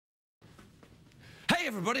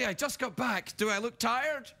everybody, I just got back. Do I look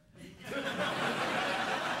tired?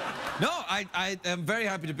 No, I am very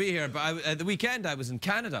happy to be here, but at the weekend I was in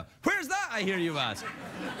Canada. Where's that, I hear you ask?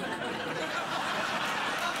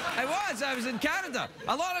 I was in Canada.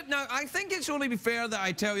 Now, I think it's only fair that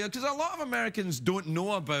I tell you, because a lot of Americans don't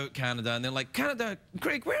know about Canada, and they're like, Canada,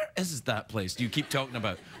 Craig, where is that place you keep talking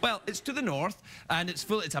about? Well, it's to the north, and it's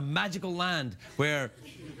a magical land where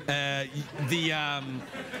they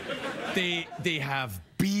have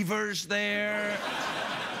beavers there,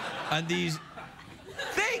 and they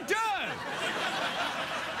do!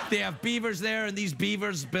 They have beavers there, and these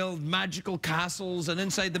beavers build magical castles, and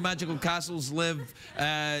inside the magical castles live,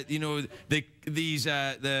 you know, the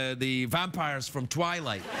vampires from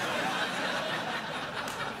Twilight.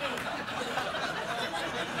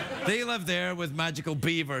 They live there with magical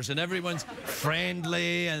beavers, and everyone's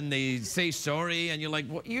friendly, and they say sorry, and you're like,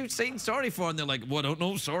 what are you saying sorry for? And they're like, well, I don't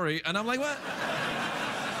know, sorry. And I'm like, what?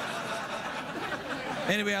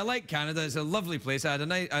 Anyway, I like Canada. It's a lovely place. I had a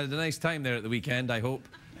nice time there at the weekend, I hope.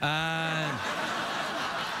 And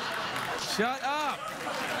shut up.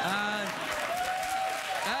 And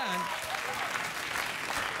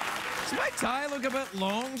does my tie look a bit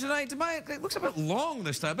long tonight? It looks a bit long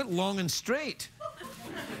this time, a bit long and straight.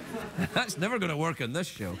 That's never going to work in this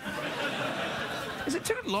show. Is it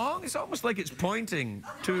too long? It's almost like it's pointing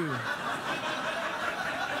to...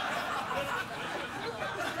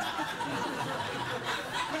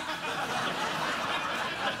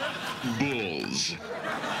 Bulls.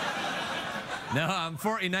 No, I'm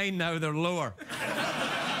 49 now, they're lower.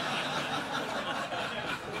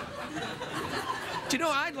 Do you know,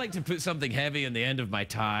 I'd like to put something heavy in the end of my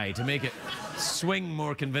tie to make it swing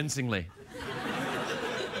more convincingly.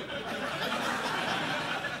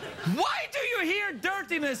 Why do you hear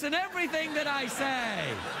dirtiness in everything that I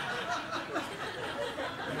say?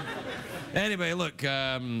 Anyway, look,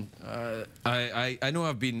 I know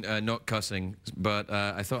I've been not cussing, but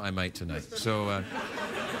I thought I might tonight. So,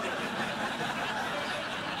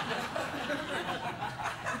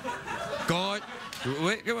 God,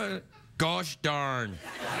 wait, come on. Gosh darn.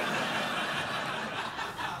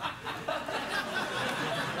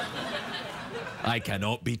 I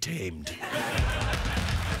cannot be tamed.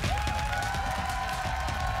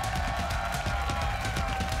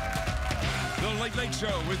 The Late Late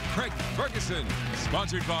Show with Craig Ferguson,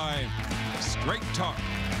 sponsored by Straight Talk.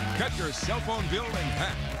 Cut your cell phone bill in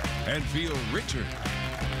half and feel richer.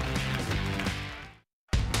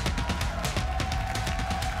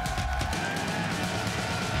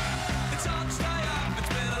 It's hard to stay up, it's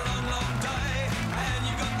been a long, long day, and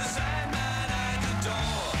you've got the Sandman at the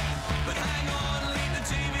door. But hang on, leave the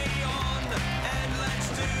TV on, and let's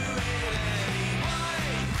do it anyway.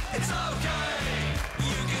 It's okay,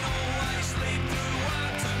 you can always sleep through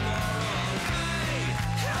work tomorrow. Hey,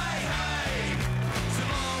 hey, hey,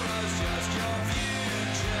 tomorrow's just your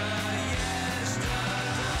future yesterday.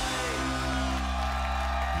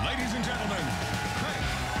 Ladies and gentlemen, Craig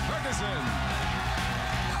Ferguson.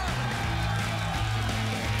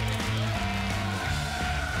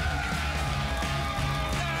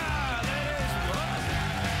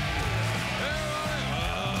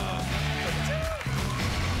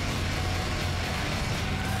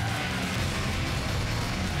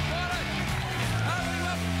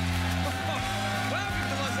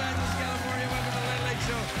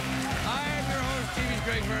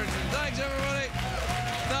 Craig Ferguson. Thanks, everybody.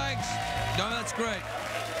 Thanks. No, that's great.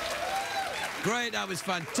 Great, that was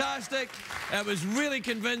fantastic. That was really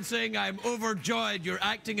convincing. I'm overjoyed. Your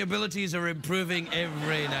acting abilities are improving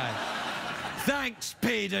every night. Thanks,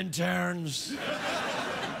 paid interns.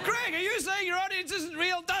 Craig, are you saying your audience isn't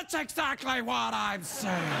real? That's exactly what I'm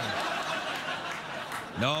saying.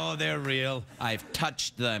 No, they're real. I've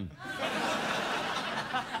touched them.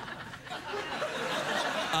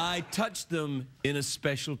 I touched them in a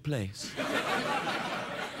special place.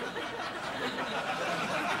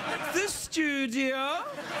 The studio.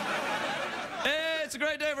 It's a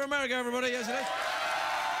great day for America, everybody. Yes, it is. Yeah,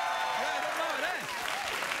 I don't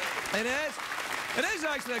know, it is. It is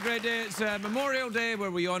actually a great day. It's Memorial Day, where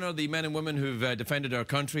we honour the men and women who've defended our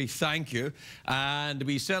country. Thank you. And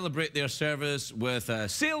we celebrate their service with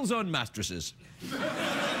sales on mattresses.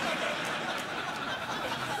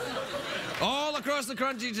 All across the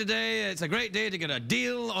country today, it's a great day to get a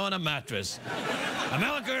deal on a mattress.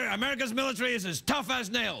 America's military is as tough as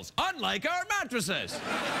nails, unlike our mattresses.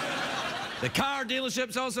 The car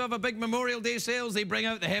dealerships also have a big Memorial Day sales. They bring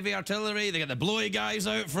out the heavy artillery. They get the blowy guys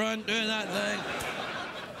out front doing that thing.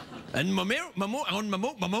 And on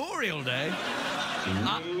Memorial Day...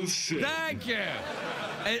 Wilson. Thank you.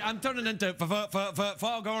 I'm turning into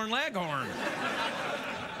Foghorn Leghorn.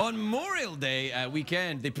 On Memorial Day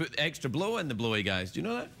weekend, they put extra blow in the blowy guys. Do you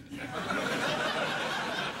know that?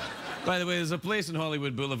 By the way, there's a place in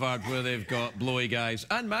Hollywood Boulevard where they've got blowy guys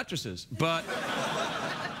and mattresses, but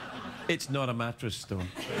it's not a mattress store.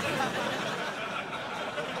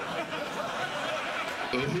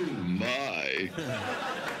 Oh, my.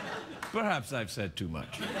 Perhaps I've said too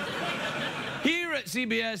much. Here at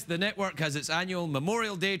CBS, the network has its annual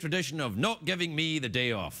Memorial Day tradition of not giving me the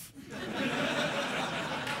day off.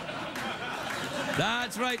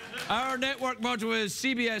 That's right. Our network motto is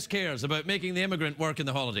CBS cares about making the immigrant work in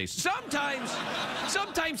the holidays. Sometimes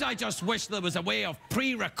I just wish there was a way of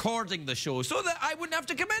pre-recording the show so that I wouldn't have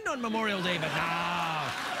to come in on Memorial Day, but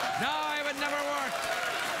no, it would never work.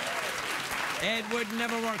 It would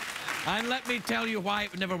never work. And let me tell you why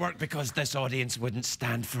it would never work, because this audience wouldn't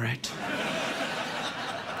stand for it.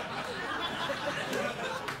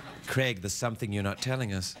 Craig, there's something you're not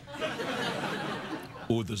telling us.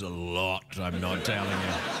 Oh, there's a lot I'm not telling you.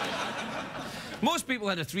 Most people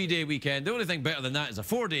had a 3-day weekend. The only thing better than that is a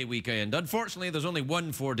 4-day weekend. Unfortunately, there's only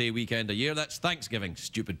one 4-day weekend a year. That's Thanksgiving,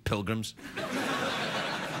 stupid pilgrims.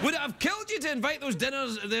 Would it have killed you to invite those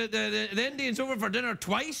dinners, the Indians over for dinner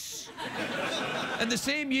twice? In the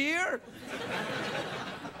same year?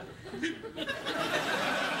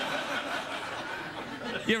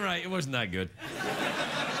 You're right, it wasn't that good.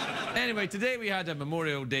 Anyway, today we had a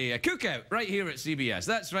Memorial Day cookout right here at CBS.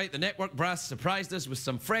 That's right, the network brass surprised us with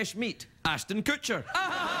some fresh meat. Ashton Kutcher.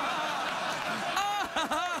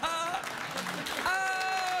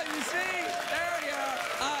 You see? There you are.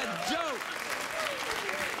 A joke.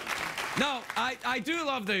 No, I do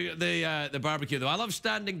love the barbecue, though. I love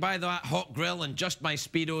standing by that hot grill in just my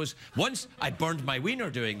Speedos. Once, I burned my wiener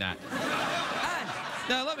doing that. And,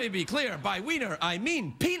 now, let me be clear. By wiener, I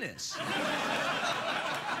mean penis.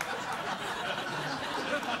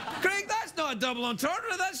 Craig, that's not a double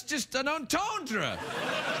entendre. That's just an entendre.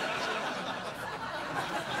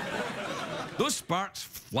 Those sparks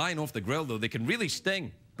flying off the grill, though, they can really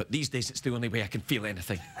sting. But these days, it's the only way I can feel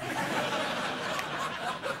anything.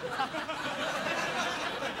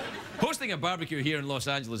 Hosting a barbecue here in Los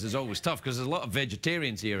Angeles is always tough because there's a lot of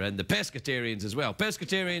vegetarians here and the pescatarians as well.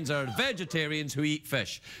 Pescatarians are vegetarians who eat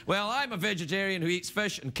fish. Well, I'm a vegetarian who eats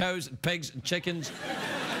fish and cows and pigs and chickens.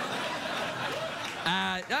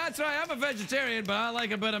 That's right, I'm a vegetarian, but I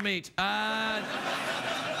like a bit of meat. I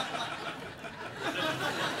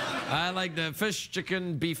like the fish,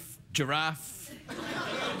 chicken, beef, giraffe.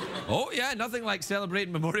 Oh, yeah, nothing like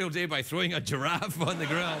celebrating Memorial Day by throwing a giraffe on the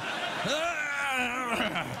grill.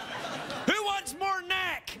 Who wants more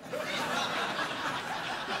neck?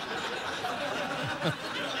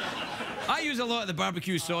 I use a lot of the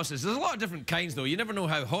barbecue sauces. There's a lot of different kinds, though. You never know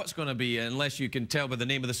how hot it's going to be unless you can tell by the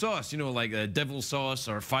name of the sauce. You know, like Devil Sauce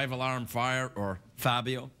or 5-Alarm Fire or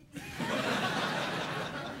Fabio.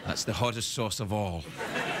 That's the hottest sauce of all.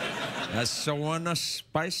 That's so on a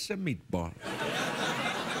spicy meatball.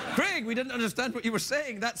 Craig, we didn't understand what you were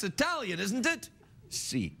saying. That's Italian, isn't it?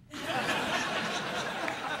 Si.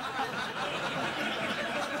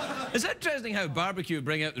 It's interesting how barbecue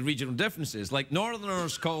bring out the regional differences. Like,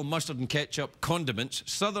 Northerners call mustard and ketchup condiments,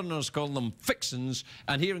 Southerners call them fixins,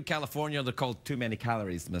 and here in California they're called too many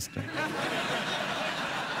calories, mister.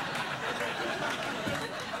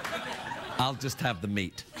 I'll just have the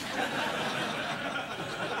meat.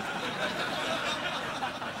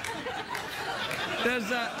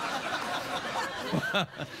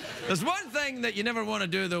 There's one thing that you never want to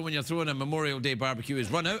do, though, when you're throwing a Memorial Day barbecue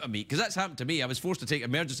is run out of meat, because that's happened to me. I was forced to take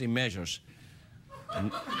emergency measures.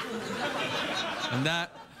 And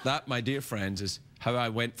that, my dear friends, is how I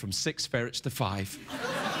went from 6 ferrets to 5.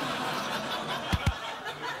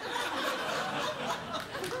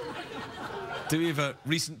 Do we have a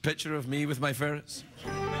recent picture of me with my ferrets?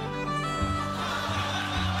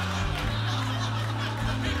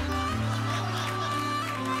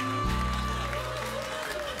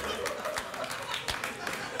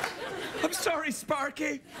 I'm sorry,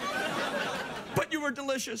 Sparky, but you were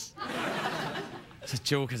delicious. It's a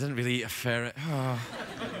joke. I didn't really eat a ferret. Oh.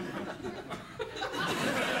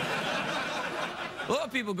 A lot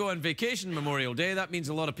of people go on vacation Memorial Day. That means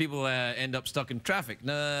a lot of people end up stuck in traffic.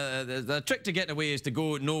 Now, the trick to getting away is to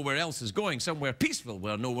go nowhere else is going, somewhere peaceful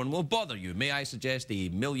where no one will bother you. May I suggest a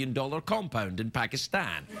 $1 million compound in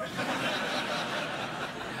Pakistan?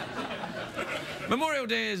 Memorial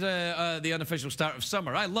Day is the unofficial start of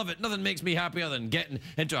summer. I love it. Nothing makes me happier than getting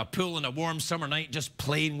into a pool on a warm summer night, just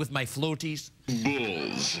playing with my floaties.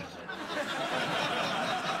 Bulls.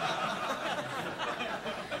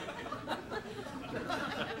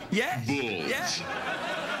 Yes. Bulls. Yeah.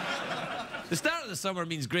 The start of the summer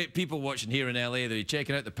means great people watching here in LA. They're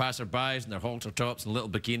checking out the passerbys in their halter tops and little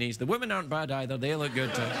bikinis. The women aren't bad either. They look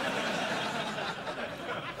good too.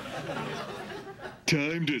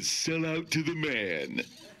 Time to sell out to the man.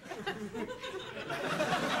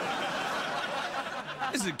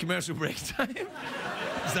 Is it commercial break time?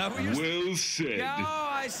 Is that what you're saying? Well said. Oh,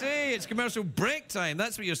 I see. It's commercial break time.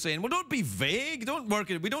 That's what you're saying. Well, don't be vague.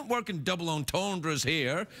 We don't work in double entendres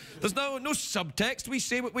here. There's no subtext. We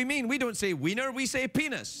say what we mean. We don't say wiener. We say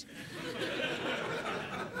penis.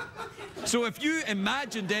 So if you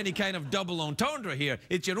imagined any kind of double entendre here,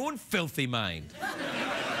 it's your own filthy mind.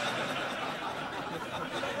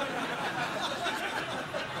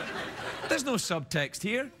 There's no subtext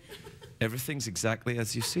here. Everything's exactly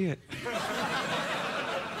as you see it.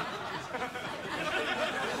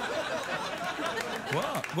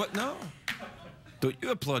 What? What? No. Don't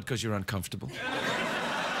you applaud because you're uncomfortable.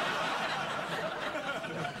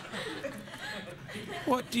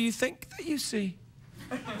 What do you think that you see?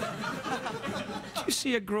 Do you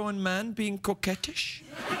see a grown man being coquettish?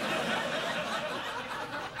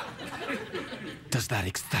 Does that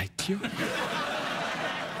excite you?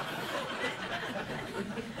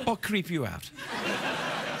 Or creep you out?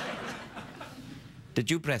 Did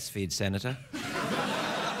you breastfeed, Senator?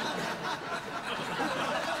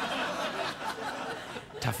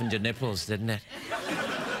 Toughened your nipples, didn't it?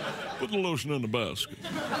 Put the lotion in the basket.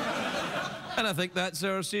 And I think that's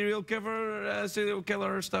our serial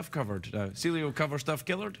killer stuff covered. Serial cover stuff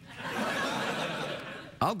killered.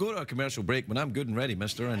 I'll go to a commercial break when I'm good and ready,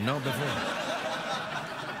 mister, and not before.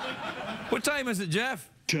 What time is it, Jeff?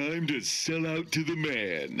 Time to sell out to the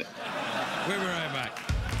man. We'll be right back.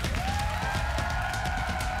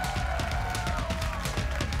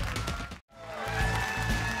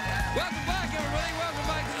 Welcome back, everybody. Welcome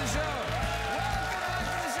back to the show. Welcome back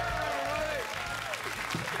to the show,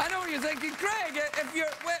 everybody. I know what you're thinking, Craig. If you're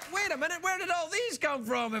wait a minute, where did all these come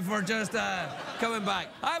from? If we're just coming back,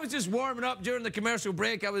 I was just warming up during the commercial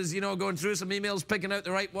break. I was, going through some emails, picking out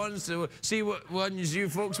the right ones to see what ones you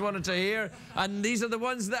folks wanted to hear, and these are the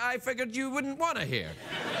ones that I figured you wouldn't want to hear.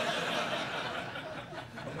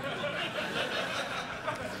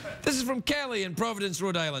 This is from Kelly in Providence,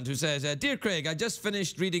 Rhode Island, who says, Dear Craig, I just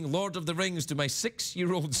finished reading Lord of the Rings to my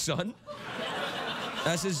 6-year-old son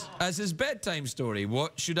as his bedtime story.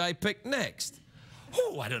 What should I pick next?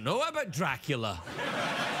 Oh, I don't know. How about Dracula?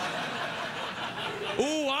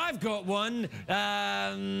 Oh, I've got one.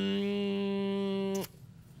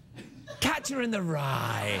 Catcher in the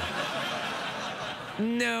Rye.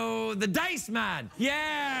 No, the Dice Man.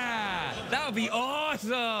 Yeah, that would be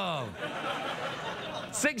awesome.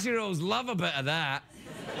 6-year-olds love a bit of that.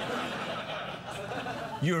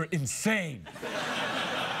 You're insane.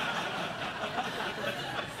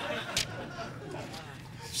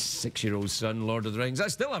 Six-year-old son, Lord of the Rings. I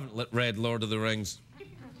still haven't read Lord of the Rings.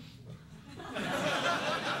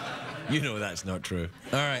 You know that's not true.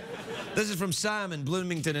 All right. This is from Sam in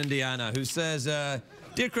Bloomington, Indiana, who says,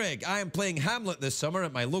 Dear Craig, I am playing Hamlet this summer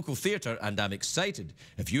at my local theatre, and I'm excited.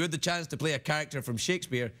 If you had the chance to play a character from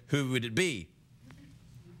Shakespeare, who would it be?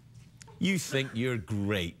 You think you're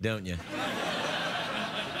great, don't you?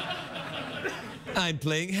 I'm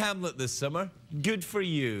playing Hamlet this summer. Good for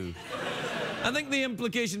you. I think the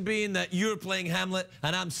implication being that you're playing Hamlet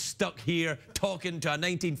and I'm stuck here talking to a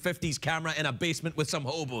 1950s camera in a basement with some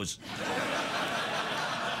hobos.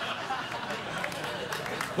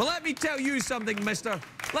 Well, let me tell you something, mister.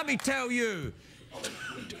 Let me tell you.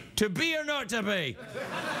 To be or not to be?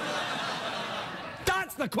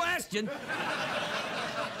 That's the question.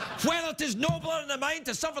 Whether 'tis nobler in the mind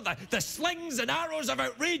to suffer the slings and arrows of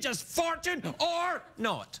outrageous fortune or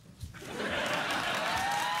not.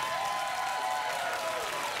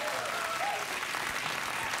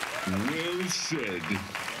 Well said.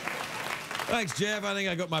 Thanks, Jeff. I think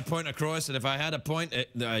I got my point across, and if I had a point,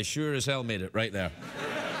 I sure as hell made it right there.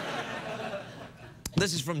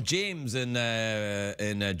 This is from James in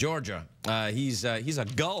Georgia. He's a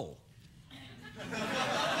gull.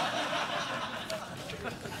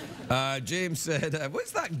 James said,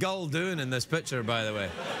 what's that gull doing in this picture, by the way?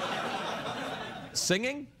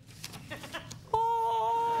 Singing?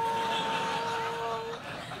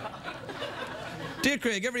 Dear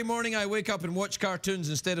Craig, every morning I wake up and watch cartoons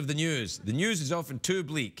instead of the news. The news is often too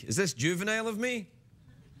bleak. Is this juvenile of me?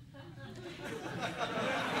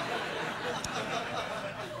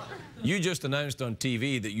 You just announced on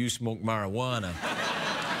TV that you smoke marijuana.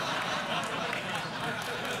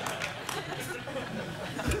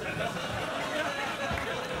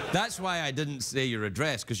 That's why I didn't say your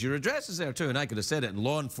address, because your address is there too, and I could have said it, and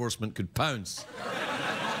law enforcement could pounce.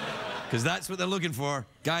 Because that's what they're looking for.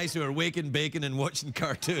 Guys who are waking bacon and watching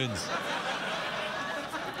cartoons.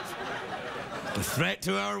 A threat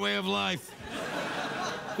to our way of life.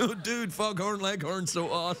 Oh, dude, Foghorn Leghorn,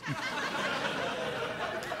 so awesome.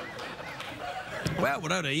 Well,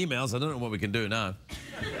 we're out of emails. I don't know what we can do now.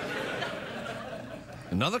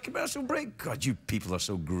 Another commercial break? God, you people are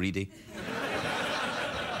so greedy.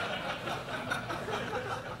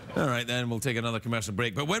 All right, then, we'll take another commercial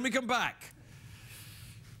break. But when we come back,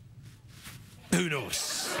 who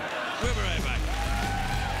knows? We'll be right back.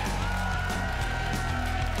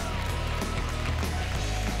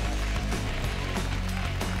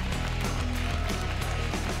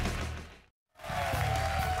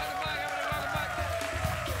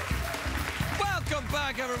 Welcome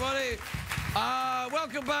back, everybody.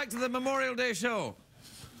 Welcome back to the Memorial Day show.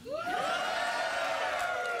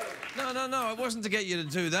 No, it wasn't to get you to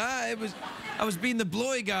do that. I was being the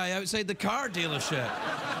blowy guy outside the car dealership.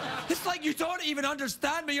 It's like you don't even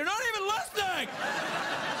understand me. You're not even listening.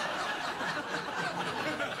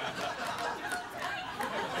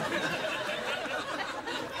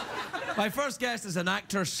 My first guest is an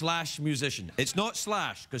actor slash musician. It's not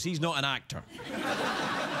slash, because he's not an actor.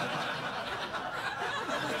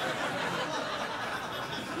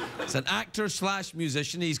 It's an actor slash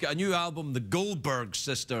musician. He's got a new album, The Goldberg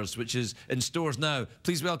Sisters, which is in stores now.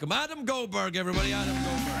 Please welcome Adam Goldberg, everybody. Adam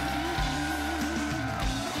Goldberg.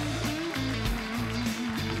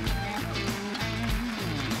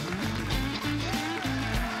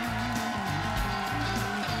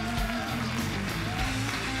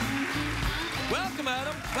 Welcome,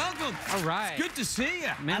 Adam. Welcome. All right. It's good to see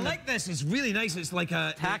you. Man, I like this. It's really nice. It's like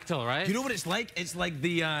a tactile, right? You know what it's like? It's like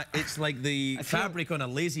the fabric on a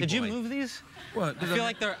lazy boy. Did you move these? What?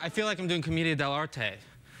 I feel like I'm doing Commedia dell'arte.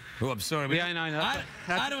 Oh, I'm sorry. Yeah, I know.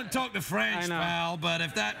 I don't talk the French, pal, but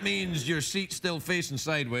if that means your seat's still facing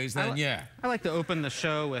sideways, then yeah. I like to open the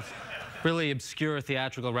show with really obscure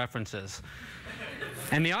theatrical references.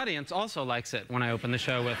 And the audience also likes it when I open the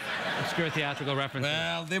show with obscure theatrical references.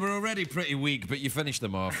 Well, they were already pretty weak, but you finished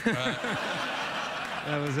them off.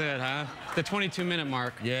 That was it, huh? The 22-minute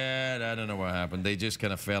mark. Yeah, I don't know what happened. They just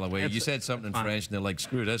kind of fell away. You said something in French, and they're like,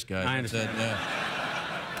 screw this guy. I understand.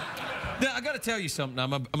 Now, I got to tell you something.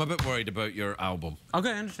 I'm a bit worried about your album.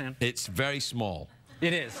 Okay, I understand. It's very small.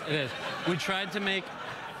 It is. It is. We tried to make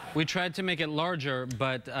it larger,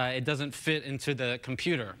 but it doesn't fit into the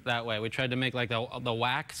computer that way. We tried to make like the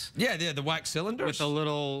wax. Yeah, the wax cylinders. With a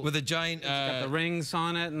little. With a giant. It's got the rings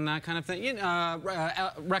on it and that kind of thing. You know,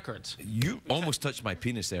 records. You almost touched my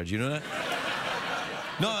penis there. Do you know that?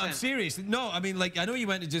 No, I'm serious. No, I mean, like, I know you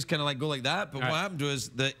went to just kind of like go like that, but what happened was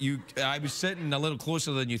that I was sitting a little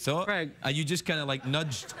closer than you thought, Craig. And you just kind of like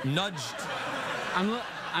nudged.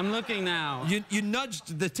 I'm looking now. You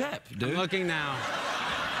nudged the tip, dude. I'm looking now.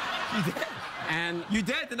 You did. And you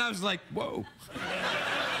did, and I was like, whoa.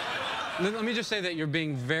 Let me just say that you're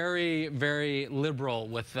being very, very liberal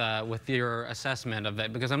with your assessment of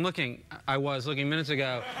it, because I was looking minutes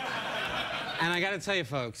ago, and I got to tell you,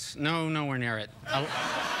 folks, nowhere near it.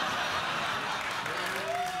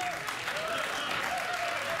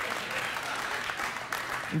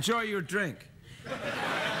 Enjoy your drink.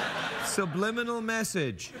 Subliminal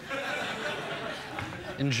message.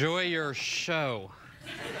 Enjoy your show.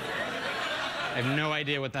 I have no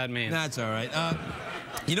idea what that means. That's all right.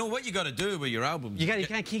 You know what you got to do with your album? You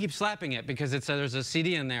can't keep slapping it because there's a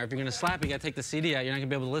CD in there. If you're going to slap it, you got to take the CD out. You're not going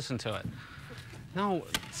to be able to listen to it. No.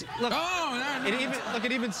 Look. Oh,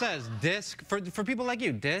 it even says disc for people like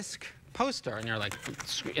you. Disc poster, and you're like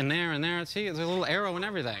in there and there. See, there's a little arrow and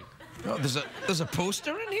everything. Oh, there's a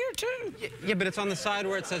poster in here too. Yeah, but it's on the side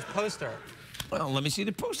where it says poster. Well, let me see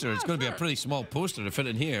the poster. It's going to be a pretty small poster to fit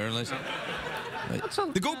in here, unless.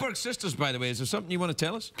 The Goldberg Sisters, by the way, is there something you want to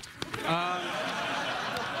tell us?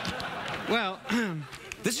 Well,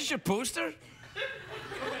 this is your poster?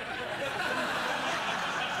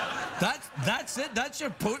 That's it? That's your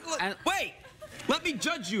poster? Wait! Let me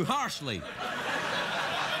judge you harshly.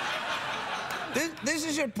 This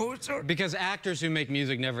is your poster? Because actors who make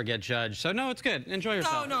music never get judged. So, no, it's good. Enjoy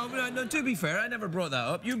yourself. No, to be fair, I never brought that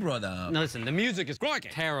up. You brought that up. No, listen, the music is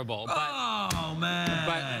terrible, but... Oh, man.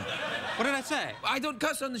 But, what did I say? I don't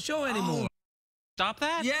cuss on the show anymore. Stop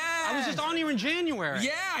that? Yeah. I was just on here in January.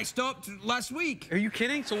 Yeah, I stopped last week. Are you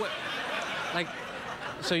kidding? So what, like,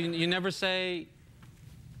 so you never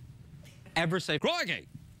ever say Crikey?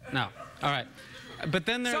 No. All right. But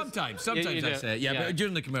then there's sometimes I say it. Yeah, but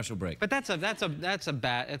during the commercial break. But that's a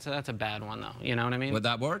bad one though. You know what I mean? With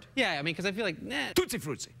that word? Yeah, I mean, because I feel like Tootsie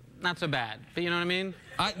Fruitsy. Not so bad. But you know what I mean?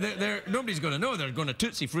 Nobody's going to know. They're going to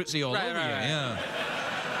Tootsie Fruitsy all over you. Yeah.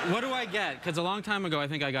 What do I get? Because a long time ago, I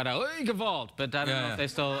think I got a League Vault, but I don't know if they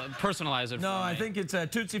still personalize it for No, me. I think it's a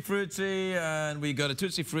Tootsie Fruitsy, and we got a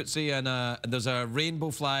Tootsie Fruitsy, and there's a rainbow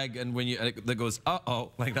flag, and when you that goes,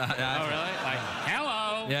 uh-oh, like that. Yeah, Oh, really? Like,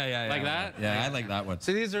 hello? Yeah. Like that? Yeah, I like that one.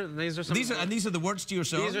 So these are some. These are the words to your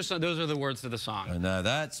song? Those are the words to the song. No,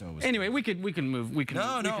 that's always... Anyway, we can move. We can.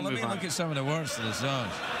 No, we can let move me on. look at some of the words to the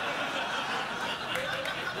songs.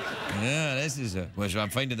 Yeah, this is a... Well, I'm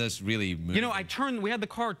finding this really... You know, we had the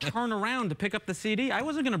car turn around to pick up the CD. I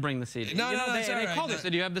wasn't going to bring the CD. No, you know, that's all they right. called us.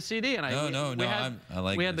 Said, "Do you have the CD?" And I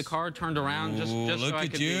like We had the this. car turned around just Ooh, so look I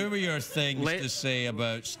at could you be... with your things to say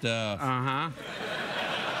about stuff.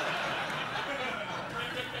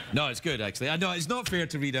 No, it's good, actually. I know it's not fair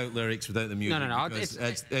to read out lyrics without the music. No.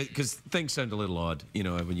 Because things sound a little odd, you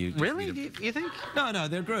know, when you... Really? Do you think? No,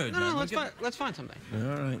 they're good. No, let's find something. All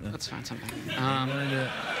right. Let's find something.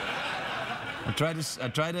 I try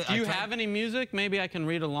to... Do you have any music? Maybe I can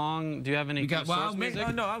read along. Do you have any source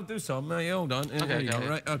music? No, I'll do some. Hold on. Okay, go. okay.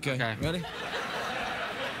 Right, okay. Ready?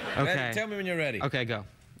 Okay. Tell me when you're ready. Okay, go.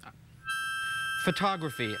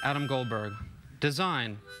 Photography, Adam Goldberg.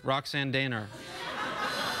 Design, Roxanne Daner.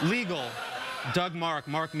 Legal, Doug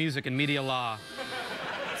Mark Music and Media Law.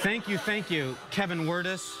 Thank you, Kevin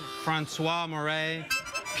Werdis, Francois Moret,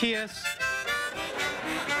 P.S.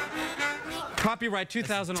 Copyright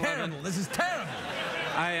 2011. This is terrible.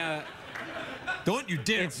 Don't you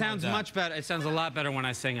dare. It sounds much better. It sounds a lot better when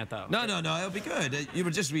I sing it, though. No, it'll be good. You were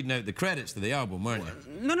just reading out the credits to the album, weren't you?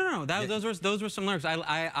 No. Those were some lyrics.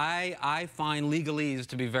 I find legalese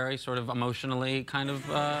to be very sort of emotionally kind of,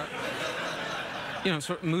 you know,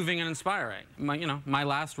 sort of moving and inspiring. My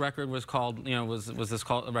last record was called,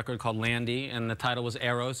 a record called Landy, and the title was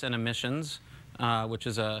Eros and Emissions, which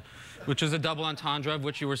is a double entendre of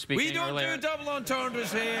which you were speaking earlier. We don't do double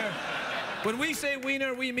entendres here. When we say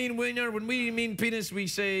wiener, we mean wiener. When we mean penis, we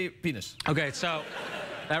say penis. Okay, so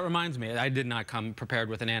that reminds me, I did not come prepared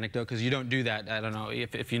with an anecdote because you don't do that. I don't know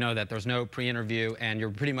if you know that. There's no pre-interview, and you're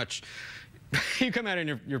pretty much, you come out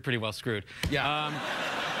and you're pretty well screwed. Yeah.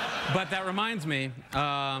 But that reminds me,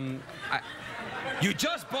 you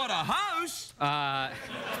just bought a house.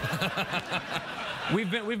 We've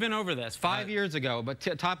been over this 5 years ago, but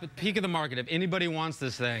peak of the market. If anybody wants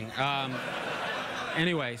this thing,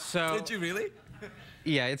 anyway, so. Did you really?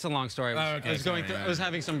 Yeah, it's a long story. I was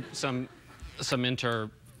having some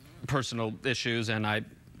interpersonal issues, and I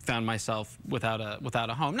found myself without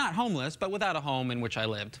a home. Not homeless, but without a home in which I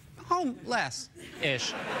lived.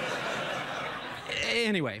 Homeless-ish.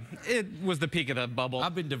 Anyway, it was the peak of the bubble.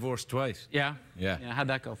 I've been divorced twice. Yeah? Yeah. How'd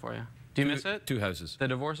that go for you? Do you miss it? 2 houses. The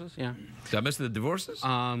divorces? Yeah. Did I miss the divorces?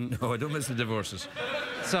 No, I don't miss the divorces.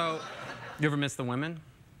 So, you ever miss the women?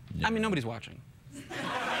 Yeah. I mean, nobody's watching.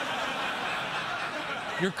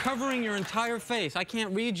 You're covering your entire face. I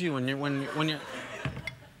can't read you when you're.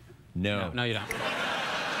 No. No, you don't.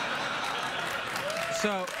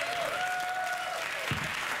 So.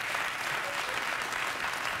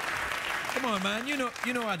 Come on, man. You know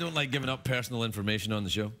I don't like giving up personal information on the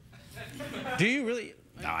show. Do you really?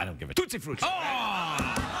 No, I don't give a Tootsie Fruits. Why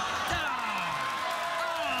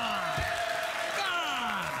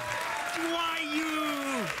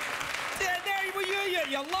you? There were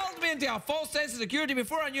you lulled me into a false sense of security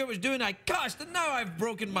before I knew what I was doing. I cussed, and now I've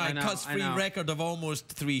broken my cuss-free record of almost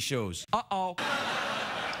 3 shows. Uh-oh.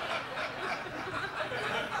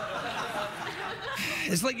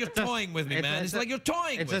 It's like you're toying with me, man. It's like you're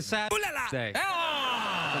toying with me. It's a sad day.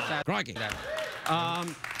 Oh! Crikey.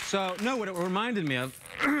 So, no, what it reminded me of,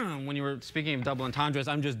 when you were speaking of double entendres,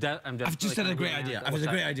 I've just had a great idea. I've had a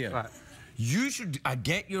great idea. Right. You should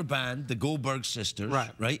get your band, the Goldberg Sisters,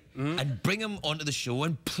 right? And bring them onto the show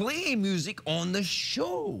and play music on the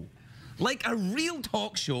show. Like a real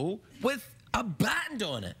talk show with a band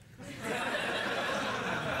on it.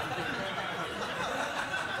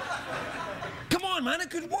 Come on, man, it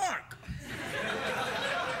could work.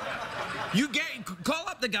 You call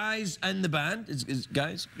up the guys in the band,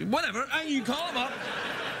 guys, whatever, and you call them up,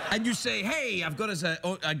 and you say, hey, I've got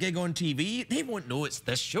a gig on TV. They won't know it's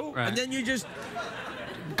this show. Right. And then you just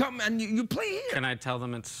come and you play here. Can I tell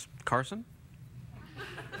them it's Carson?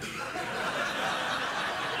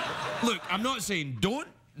 Look, I'm not saying don't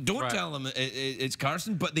tell them it's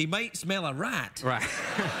Carson, but they might smell a rat. Right.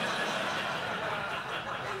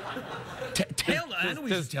 Tell them. I know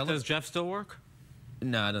we should tell them. Does Jeff still work?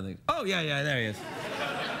 No, I don't think. Oh, yeah, there he is.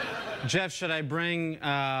 Jeff, should I bring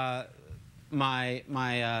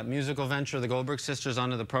my musical venture, the Goldberg Sisters,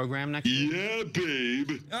 onto the program next week? Yeah,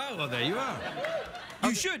 babe. Oh, well, there you are.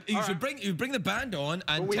 You should. You should bring the band on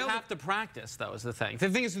and But we tell have to practice, though, is the thing. The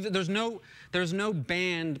thing is, there's no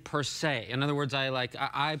band per se. In other words,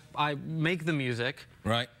 I make the music.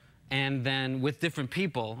 Right. And then with different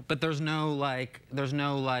people, but there's no like,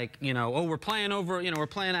 you know, oh, we're playing over, you know, we're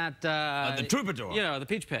playing at the Troubadour. You know, the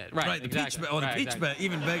Peach Pit. Right. Right. The exactly. Peach Pit. Oh, the right, Peach exactly. Pit,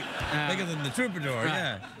 even bigger than the Troubadour.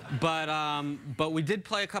 Right. Yeah. But we did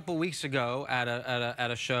play a couple weeks ago at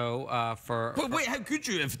a show for. But wait, how could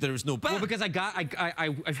you if there was no band? Well, because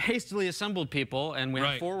I've hastily assembled people, and we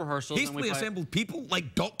had 4 rehearsals. Hastily assembled people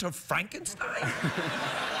like Dr. Frankenstein.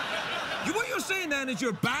 What you're saying then is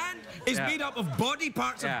your band is made up of body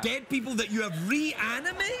parts of dead people that you have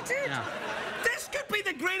reanimated? Yeah. This could be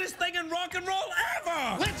the greatest thing in rock and roll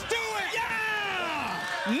ever! Let's do it! Yeah!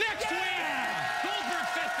 Next week, Goldberg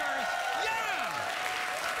Sisters. Yeah!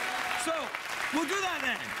 So, we'll do that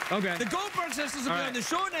then. Okay. The Goldberg Sisters will be on the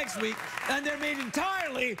show next week, and they're made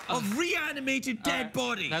entirely of reanimated dead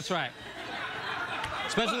bodies. That's right.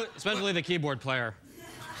 Especially the keyboard player.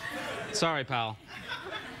 Sorry, pal.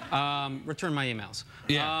 Return my emails.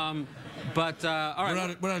 Yeah. All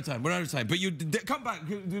right. We're out of time. We're out of time. But you come back.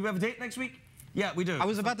 Do we have a date next week? Yeah, we do. I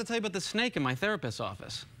was about to tell you about the snake in my therapist's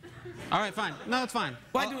office. All right, fine. No, it's fine.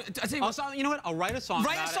 Why you know what? I'll write a song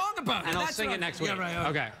about it. Write a song about it. And I'll sing it next week. Yeah, right.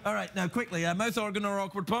 Okay. All right. Now, quickly, mouth organ or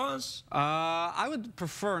awkward pause? I would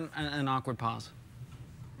prefer an awkward pause.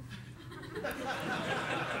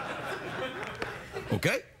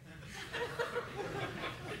 Okay.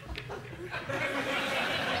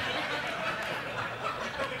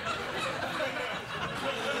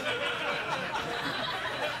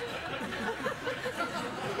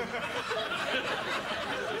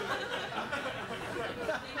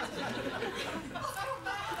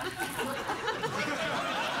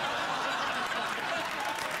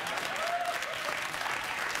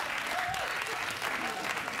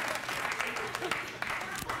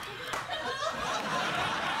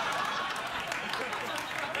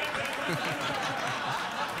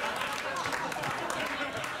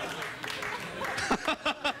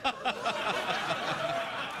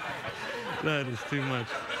 That is too much.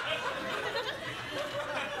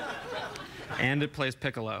 And it plays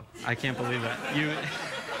piccolo. I can't believe that.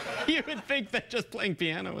 You would think that just playing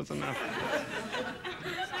piano was enough.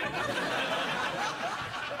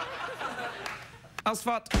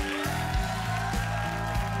 Alsfart.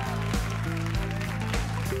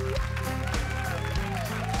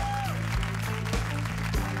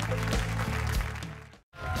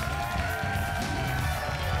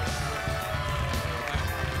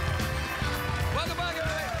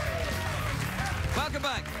 Welcome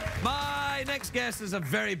back. My next guest is a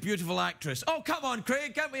very beautiful actress. Oh, come on,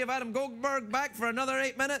 Craig. Can't we have Adam Goldberg back for another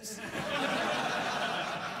 8 minutes?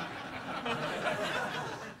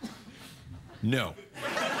 No.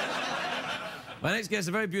 My next guest is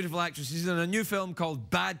a very beautiful actress. She's in a new film called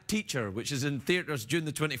Bad Teacher, which is in theaters June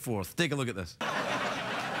the 24th. Take a look at this.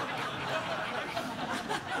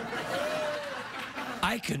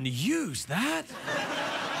 I can use that.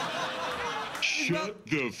 Shut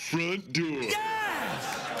the front door.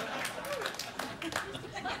 Yes!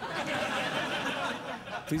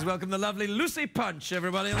 Please welcome the lovely Lucy Punch,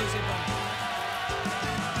 everybody. Lucy Punch.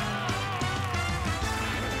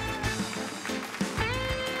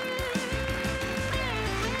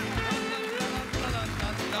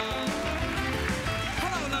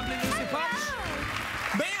 Hello, lovely Lucy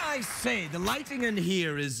Punch. May I say, the lighting in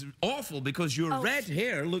here is awful because your red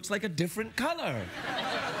hair looks like a different color.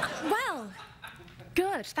 Well,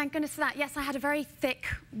 good. Thank goodness for that. Yes, I had a very thick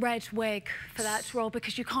red wig for that role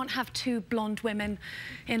because you can't have 2 blonde women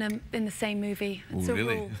in the same movie. It's a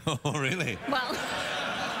really? rule. Oh, really? Well,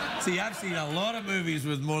 See, I've seen a lot of movies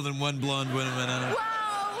with more than one blonde woman in it.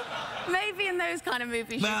 well, maybe in those kind of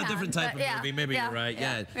movies. Well, you can, different type of but movie. Maybe you're right.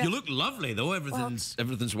 Yeah. You look lovely though.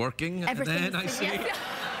 Everything's working. Everything's, Then I see. yes.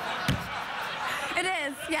 It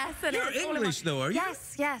is. Yes, it You're is. English though, are you?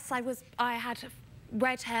 Yes, yes. I had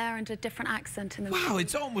red hair and a different accent in the movie. Wow,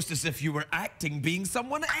 it's almost as if you were acting being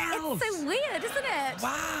someone else. It's so weird, isn't it?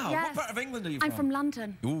 Wow. Yes. What part of England are you from? I'm from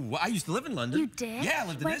London. Ooh, well, I used to live in London. You did? Yeah, I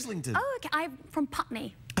lived in Where- Islington. Oh, okay. I'm from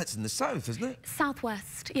Putney. That's in the south, isn't it?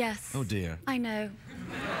 Southwest, yes. Oh dear. I know.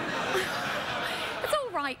 It's all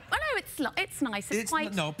right. I know it's nice. It's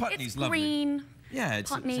quite. No, Putney's it's lovely. green. Yeah, it's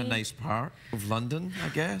a Putney. nice part of London, I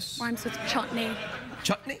guess. Rhymes with chutney.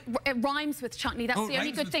 Chutney? It rhymes with chutney. That's the only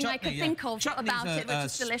rhymes good with thing I chutney, could yeah. think of Chutney's about it, which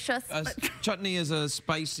is delicious. but- Chutney is a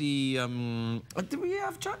spicy. Do we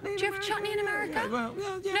have chutney? Do you have chutney in America? Yeah, well,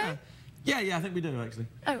 yeah. No? Yeah, I think we do actually.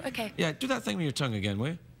 Oh, okay. Yeah, do that thing with your tongue again, will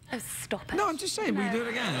you? Oh, stop it. No, I'm just saying, will you do it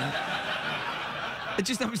again?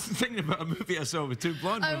 I was thinking about a movie I saw with two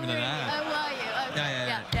blonde women in it. Oh, were you?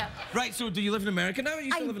 Okay. Yeah. Right, so do you live in America now, or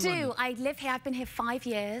you still live in London? I live here. I've been here 5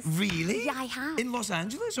 years. Really? Yeah, I have. In Los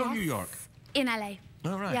Angeles or New York? In LA.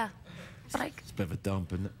 Oh, right. Yeah. But It's a bit of a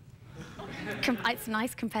dump, isn't it? it's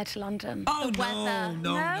nice compared to London. Oh, the weather.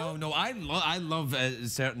 no. I love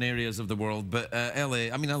certain areas of the world, but LA,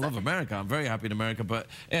 I mean, I love America. I'm very happy in America, but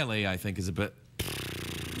LA, I think, is a bit...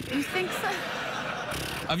 You think so?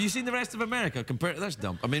 Have you seen the rest of America compared to this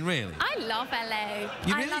dump? I mean, really? I love LA.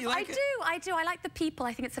 You really like it? I do. I like the people.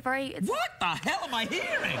 I think it's a very... What the hell am I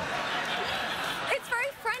hearing? It's very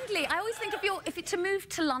friendly. I always think to move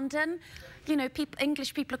to London, you know,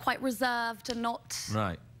 English people are quite reserved and not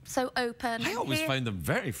so open. I always found them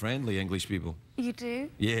very friendly, English people. You do?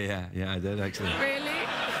 Yeah, I did, actually. Really?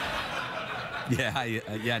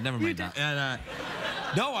 Yeah, never mind that. And,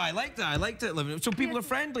 no, I liked it. I liked it living. So people are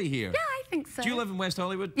friendly here. Yeah, I think so. Do you live in West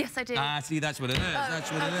Hollywood? Yes, I do. Ah, see, that's what it is.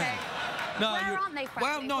 That's what it is. No, Where aren't they friendly?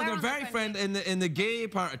 Well, no, they're very friendly. In the gay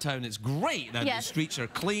part of town, it's great. The streets are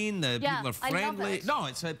clean. The people are friendly. I love it. No,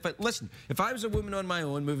 it's. But listen, if I was a woman on my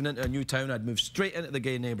own moving into a new town, I'd move straight into the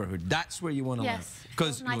gay neighbourhood. That's where you want to live,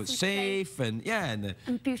 because nice it's safe and and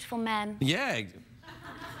beautiful men. Yeah.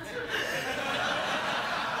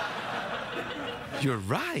 You're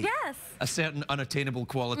right. Yes. A certain unattainable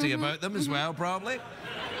quality about them as well, probably.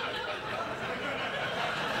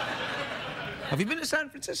 Have you been to San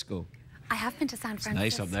Francisco? I have been to San Francisco.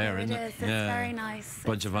 It's nice up there, isn't it? It is. It's very nice.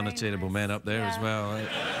 Bunch of unattainable men up there as well.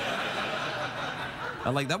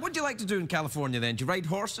 I like that. What do you like to do in California then? Do you ride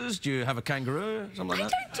horses? Do you have a kangaroo? Something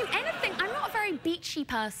like that? I don't do anything. I'm not a very beachy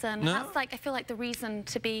person. No? That's like, I feel like the reason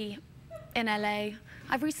to be in LA.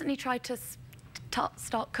 I've recently tried to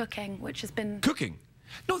start cooking, which has been... Cooking?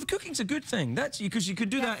 No, the cooking's a good thing. That's because you could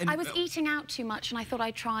do that in... I was eating out too much and I thought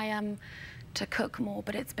I'd try to cook more,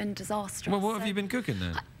 but it's been disastrous. Well, what have you been cooking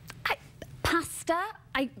then? Pasta.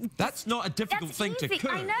 That's not a difficult thing to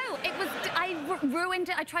cook. I know. I ruined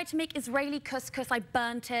it. I tried to make Israeli couscous. I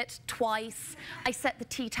burnt it twice. I set the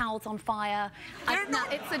tea towels on fire.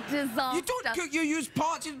 It's a disaster. You don't cook. You use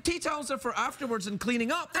pots. Tea towels are for afterwards and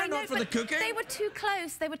cleaning up. They're not for the cooking. They were too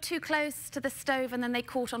close. They were too close to the stove, and then they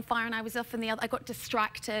caught on fire, and I was off in the other. I got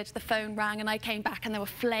distracted. The phone rang, and I came back, and there were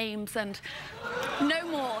flames, and no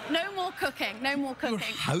more cooking. No more cooking.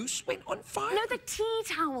 Your house went on fire? No, the tea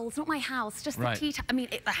towels, not my house. Just the tea. I mean,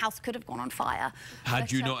 the house could have gone on fire.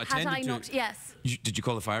 Had you not attended to it? Not, yes. Did you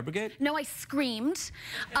call the fire brigade? No, I screamed.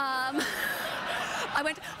 I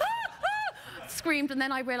went, screamed, and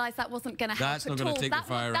then I realised that wasn't going to help at all. That's not going to take the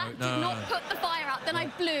fire out. That did not put the fire out. Then I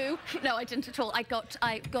blew. No, I didn't at all. I got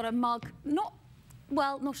a mug, not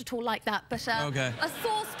at all like that, but a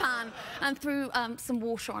saucepan, and threw some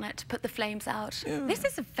water on it to put the flames out. Yeah. This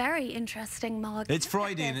is a very interesting mug. It's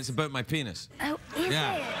Freudian. It's about my penis. Oh, is it?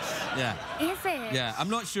 Yeah. Is it? Yeah, I'm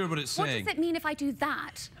not sure what it's saying. What does it mean if I do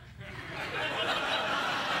that?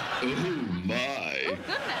 Oh, my. Oh,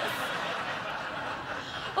 goodness.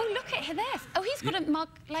 Oh, look at this. Oh, he's got a mug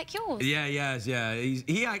like yours. Yeah, yeah.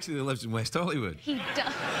 He actually lives in West Hollywood. He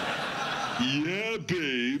does. Yeah,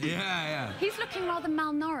 babe. Yeah. He's looking rather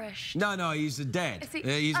malnourished. No, he's dead. Is he?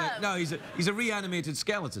 He's a reanimated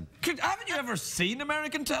skeleton. Haven't you ever seen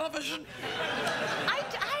American television?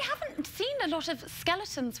 I haven't seen a lot of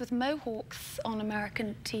skeletons with mohawks on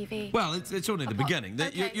American TV. Well, it's only the beginning.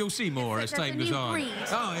 You'll see more as time goes on. Breed.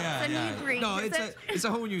 Oh yeah, it's a new breed. No, it's a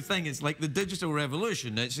whole new thing. It's like the digital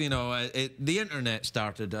revolution. It's the internet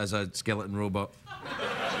started as a skeleton robot.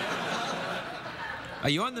 Are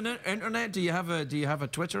you on the internet? Do you have a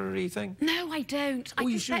Twitter-y thing? No, I don't. Oh,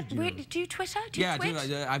 you should. Do you Twitter? Do you tweet? I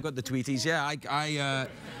do. I've got the tweeties. Yeah,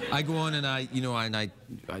 I go on and I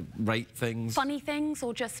write things. Funny things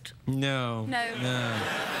or just? No.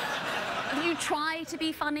 You try to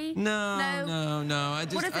be funny? No.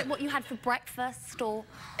 What is it? What you had for breakfast or?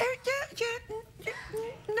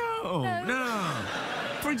 No.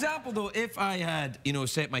 For example, though, if I had,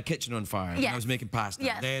 set my kitchen on fire and I was making pasta,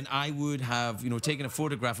 then I would have, taken a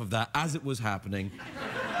photograph of that as it was happening.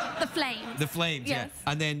 The flames. The flames, yes.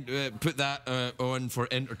 Yeah. And then put that on for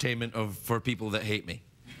entertainment for people that hate me.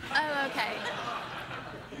 Oh, okay.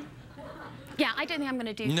 Yeah, I don't think I'm going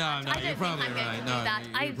to do that. No, you're probably right.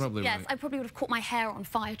 You're probably right. I probably would have caught my hair on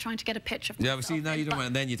fire trying to get a picture of myself. Yeah, but see, now you don't want,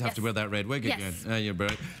 and then you'd have to wear that red wig again. You're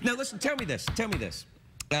brilliant. Now, listen, tell me this.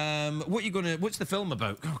 What's the film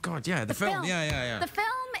about? Oh, God, yeah, the film. Yeah. The film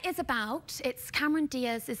is about, it's Cameron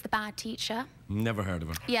Diaz is the bad teacher. Never heard of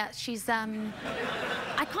her. Yeah, she's, I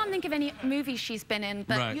can't think of any movies she's been in,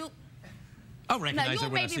 but you'll... I'll recognise her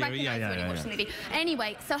you'll when I maybe see her. recognise her when you watch the movie.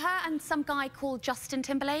 Anyway, so her and some guy called Justin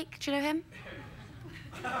Timberlake. Do you know him?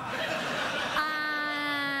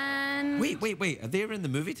 And... Wait. Are they in the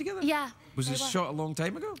movie together? Yeah. Was this shot a long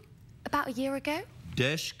time ago? About a year ago.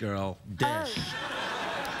 Dish, girl. Dish. Oh.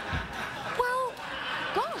 Well,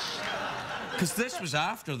 gosh. Because this was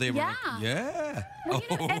after they were... Yeah. Yeah. Well,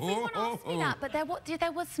 you know, everyone asked me that, but there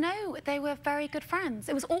was no... They were very good friends.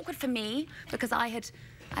 It was awkward for me because I had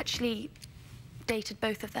actually dated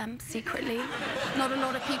both of them secretly. Not a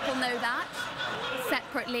lot of people know that.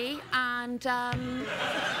 Separately, and...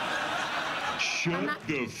 Shut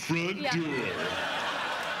the front door.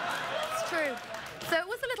 It's true. So it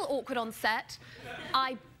was a little awkward on set.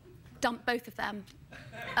 I dumped both of them.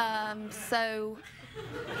 So,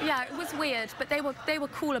 yeah, it was weird, but they were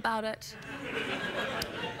cool about it.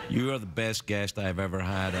 You are the best guest I've ever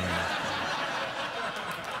had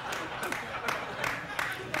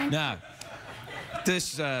on. Now,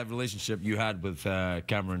 this relationship you had with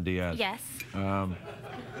Cameron Diaz. Yes.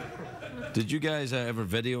 Did you guys ever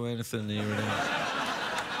video anything that you were doing?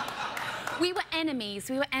 We were enemies.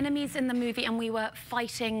 We were enemies in the movie, and we were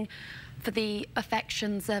fighting for the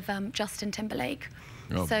affections of Justin Timberlake.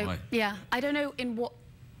 Oh, so, boy. yeah, I don't know in what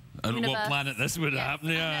universe. What planet this would happen?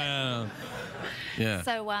 Yeah.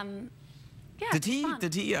 So, yeah. Did he?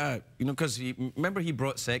 You know, because remember he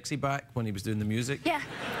brought sexy back when he was doing the music. Yeah.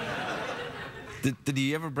 Did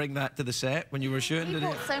he ever bring that to the set when you were shooting? He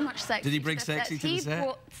brought so much sexy. Did he bring sexy to the set? He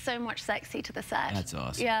brought so much sexy to the set. That's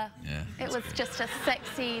awesome. Yeah. Yeah. It was just a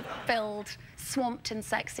sexy-filled, swamped in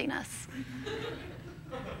sexiness.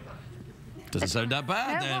 Doesn't sound that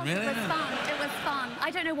bad, then, really. It was fun. It was fun. I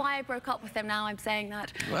don't know why I broke up with him. Now I'm saying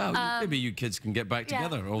that. Well, maybe you kids can get back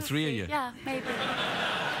together, all three of you. Yeah, maybe.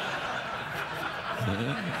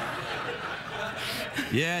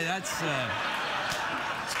 Yeah, that's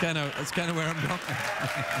kind of where I'm going.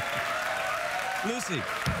 Lucy,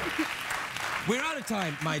 we're out of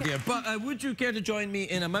time, my dear. But would you care to join me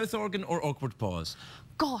in a mouth organ or awkward pause?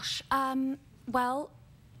 Gosh, well,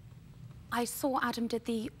 I saw Adam did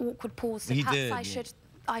the awkward pause. So He perhaps did,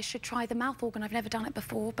 I should try the mouth organ. I've never done it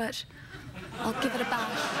before, but I'll give it a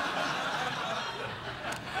bash.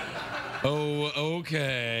 Oh,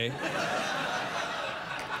 okay.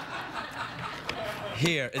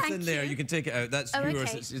 Here, it's in there. You can take it out. That's yours.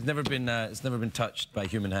 Okay. It's never been touched by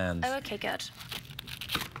human hands. Oh, okay, good.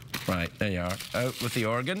 Right, there you are. Out with the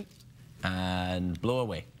organ, and blow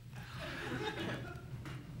away.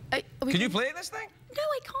 Can you play this thing? No,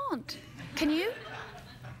 I can't. Can you?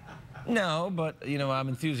 No, but you know I'm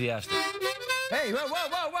enthusiastic. Hey,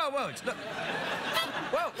 whoa! It's not.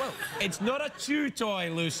 Whoa! It's not a chew toy,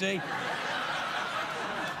 Lucy.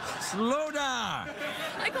 Slow down.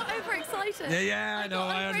 I got overexcited. Yeah, I know.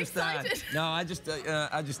 I understand. No, I just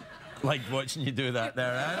like watching you do that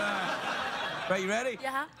there. Right, you ready?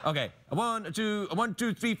 Yeah. Okay. 1, 2,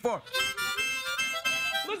 3, 4.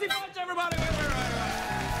 Lucy Punch, everybody! Wait.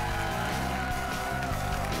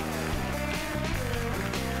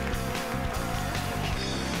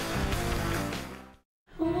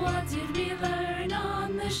 What did we learn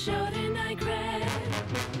on the show tonight, Greg?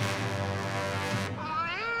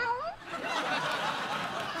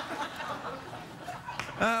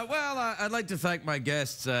 Well, I'd like to thank my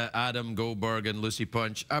guests, Adam, Goldberg, and Lucy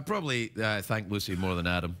Punch. I probably thank Lucy more than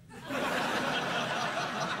Adam.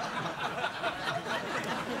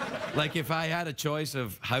 Like, if I had a choice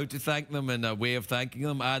of how to thank them and a way of thanking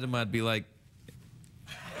them, Adam, I'd be like...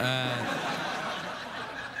 It's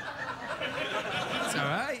all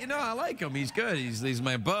right, you know, I like him. He's good. He's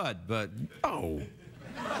my bud, but... Oh.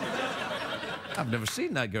 I've never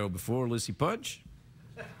seen that girl before, Lucy Punch.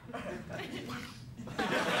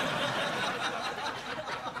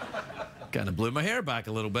 Kind of blew my hair back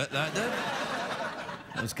a little bit, that did.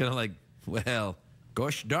 I was kind of like, well,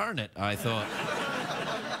 gosh darn it, I thought.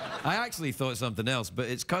 I actually thought something else, but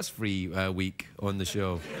it's cuss-free week on the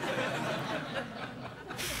show.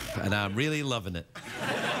 And I'm really loving it.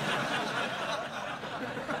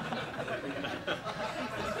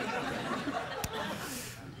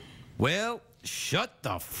 Well, shut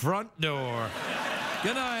the front door.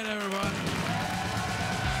 Good night, everyone.